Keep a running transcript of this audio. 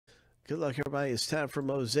Good luck, everybody. It's time for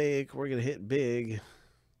Mosaic. We're going to hit big.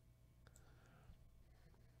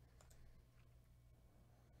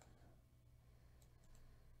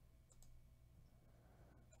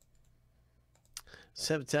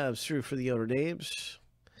 Seven times through for the owner names.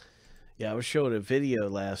 Yeah, I was showing a video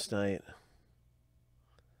last night.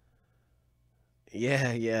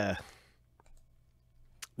 Yeah.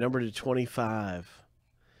 Number to 25.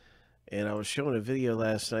 And I was showing a video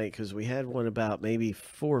last night because we had one about maybe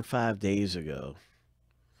 4 or 5 days ago.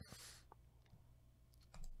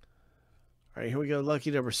 All right, here we go.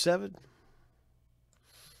 Lucky number 7.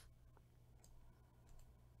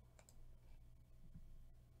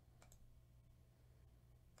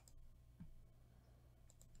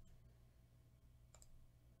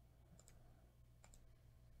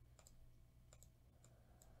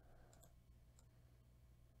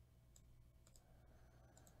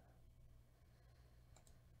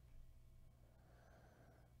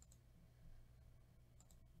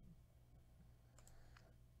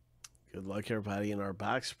 Good luck, everybody, in our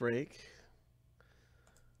box break.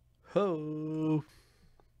 Ho!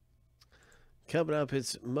 Coming up,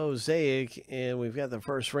 it's Mosaic, and we've got the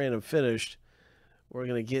first random finished. We're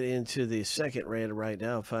going to get into the second random right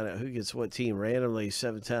now, find out who gets what team randomly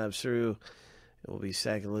 7 times through. And we'll be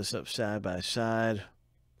stacking lists up side by side.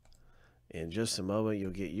 In just a moment,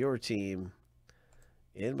 you'll get your team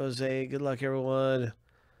in Mosaic. Good luck, everyone.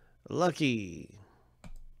 Lucky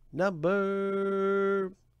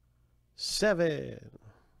number 7.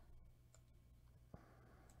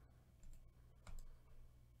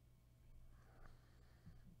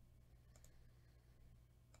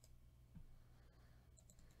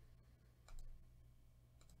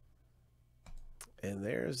 And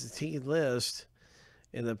there's the team list.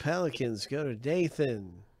 And the Pelicans go to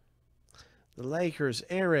Nathan. The Lakers,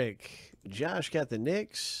 Eric. Josh got the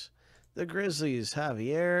Knicks. The Grizzlies,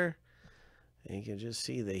 Javier. And you can just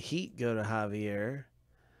see the Heat go to Javier.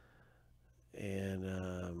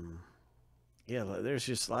 And, yeah, there's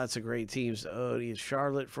just lots of great teams to own.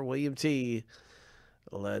 Charlotte for William T.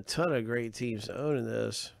 A ton of great teams to own in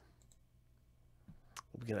this.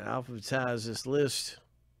 We're going to alphabetize this list.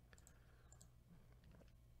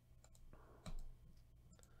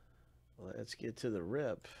 Let's get to the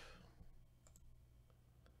rip.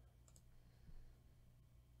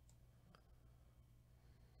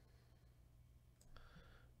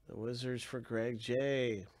 The Wizards for Greg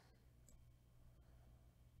J.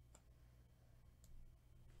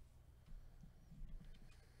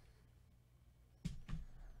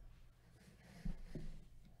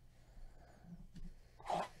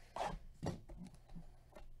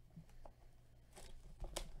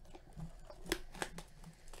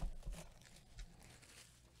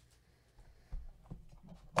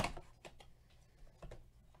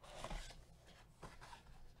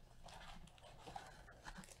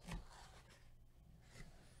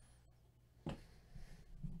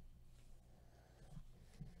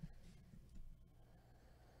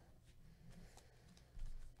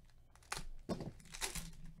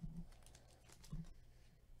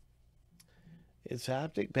 It's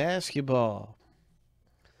Optic Basketball.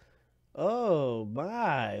 Oh,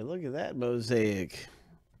 my. Look at that Mosaic.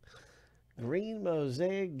 Green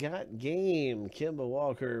Mosaic got game. Kemba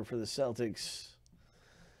Walker for the Celtics.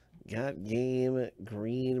 Got game.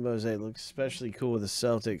 Green Mosaic. Looks especially cool with the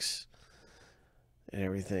Celtics and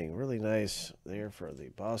everything. Really nice there for the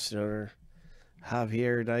Boston owner.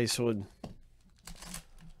 Javier, nice one.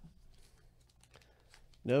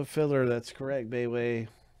 No filler. That's correct, Bayway.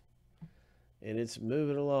 And it's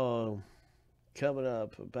moving along. Coming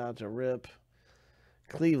up, about to rip.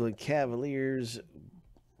 Cleveland Cavaliers.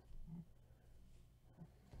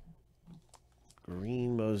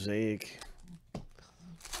 Green Mosaic.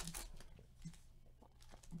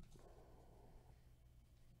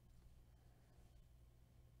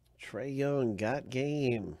 Trae Young got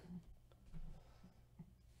game.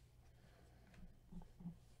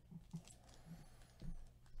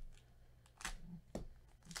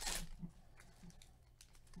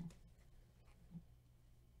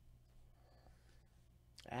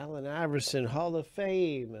 Allen Iverson, Hall of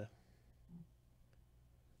Fame.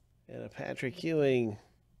 And a Patrick Ewing.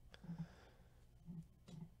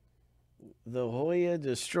 The Hoya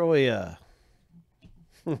Destroyer.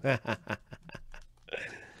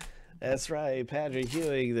 That's right, Patrick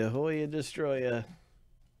Ewing, the Hoya Destroyer.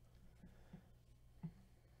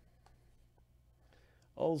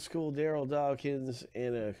 Old school Daryl Dawkins,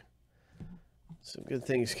 and some good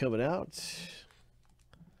things coming out.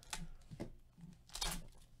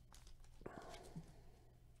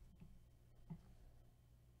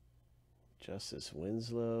 Justice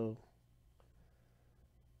Winslow.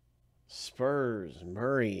 Spurs,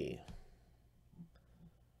 Murray.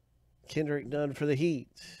 Kendrick Nunn for the Heat.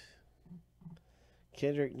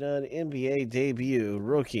 Kendrick Nunn, NBA debut,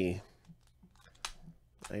 rookie.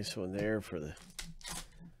 Nice one there for the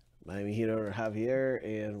Miami Heat owner Javier.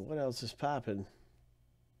 And what else is popping?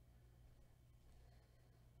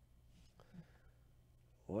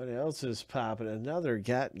 What else is popping? Another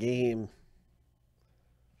Got Game.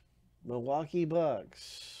 Milwaukee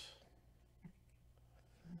Bucks.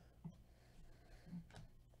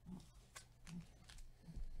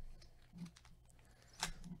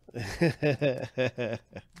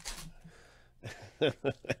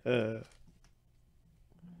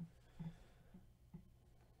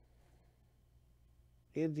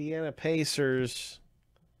 Indiana Pacers.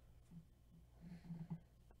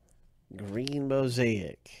 Green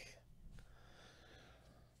Mosaic.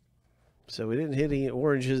 So we didn't hit any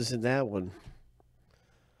oranges in that one.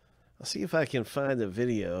 I'll see if I can find the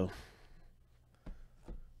video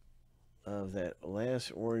of that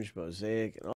last orange Mosaic.